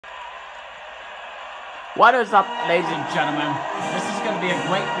What is up, ladies and gentlemen? This is going to be a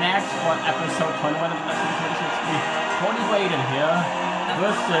great match for episode 21 of the Cody Brainerd here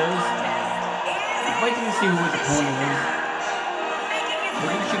versus... Waiting to see who his opponent is.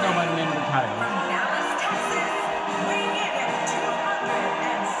 But you should know by the name of the title.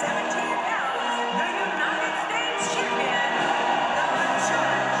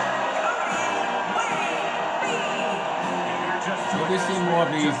 We'll see more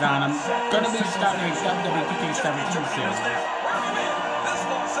of these on. I'm going to be starting a WWE 2K17 series.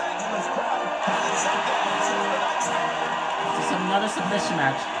 This is another submission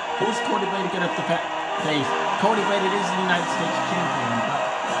match. Who's Cody Brainerd going to face? Cody Brainerd is the United States champion, but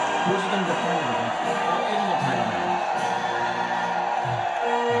who's he going to defend against? What is the title match?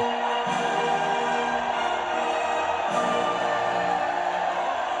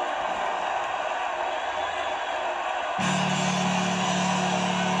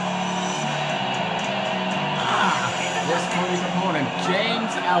 This Cody's opponent,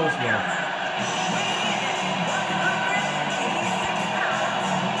 James Ellsworth.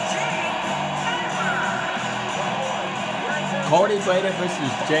 Cody Brainerd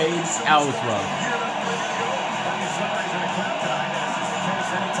versus James Ellsworth.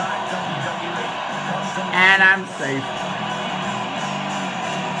 And I'm safe.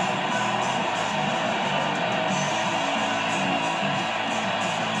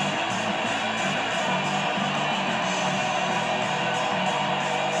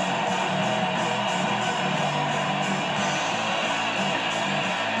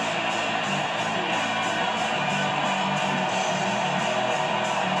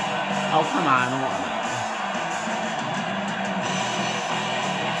 Oh, come on.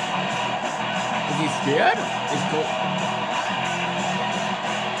 Is he scared? Is cool.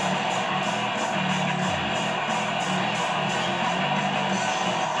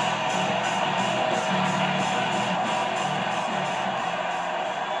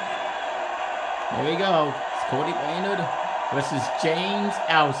 There we go. It's Cody Brainerd versus James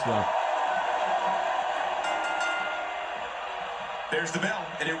Ellsworth. There's the bell,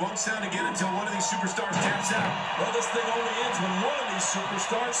 and it won't sound again until one of these superstars taps out. Well, this thing only ends when one of these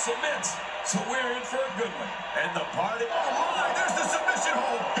superstars submits. So we're in for a good one. And the party... Oh, my! There's the submission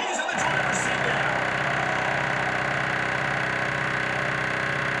hold! He's in the driver's seat now!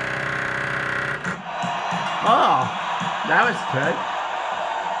 Oh, that was good.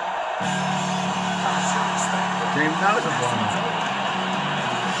 James Ellsworth.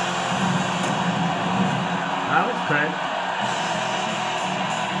 That was good.